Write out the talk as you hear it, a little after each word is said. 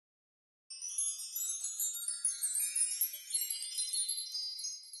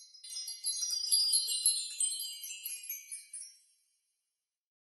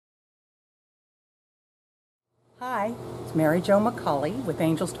Hi, it's Mary Jo McCauley with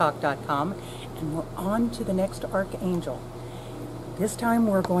angelstalk.com, and we're on to the next Archangel. This time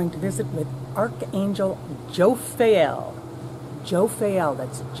we're going to visit with Archangel Jophiel. Jophiel,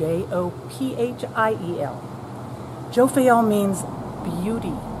 that's Jophiel. Jophiel means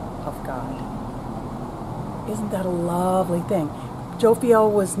beauty of God. Isn't that a lovely thing?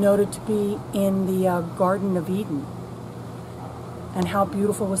 Jophiel was noted to be in the Garden of Eden. And how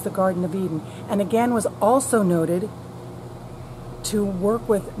beautiful was the Garden of Eden. And again was also noted to work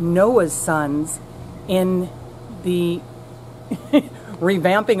with Noah's sons in the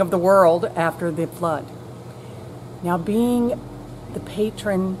revamping of the world after the flood. Now, being the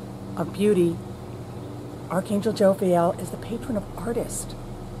patron of beauty, Archangel Jophiel is the patron of artists.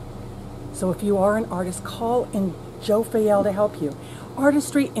 So if you are an artist, call in Jophiel to help you.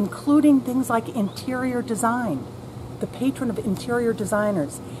 Artistry, including things like interior design. The patron of interior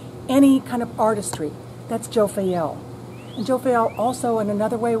designers, any kind of artistry, that's Jophiel. And Jophiel also, in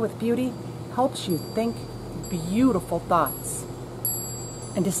another way with beauty, helps you think beautiful thoughts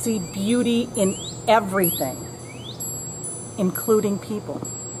and to see beauty in everything, including people.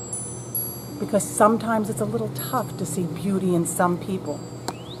 Because sometimes it's a little tough to see beauty in some people.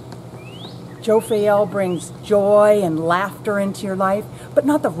 Jophiel brings joy and laughter into your life, but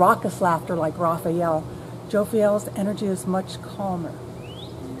not the raucous laughter like Raphael. Jophiel's energy is much calmer.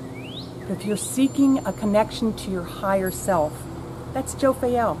 But if you're seeking a connection to your higher self, that's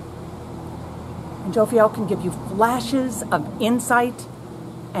Jophiel. And Jophiel can give you flashes of insight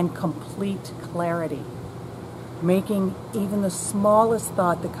and complete clarity, making even the smallest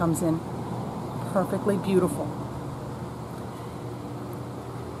thought that comes in perfectly beautiful.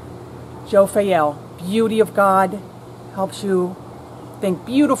 Jophiel, beauty of God, helps you think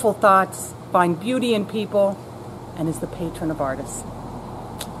beautiful thoughts, find beauty in people, and is the patron of artists.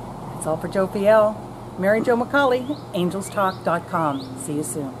 That's all for Jophiel. Mary Jo McCauley, angelstalk.com. See you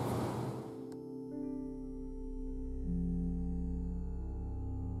soon.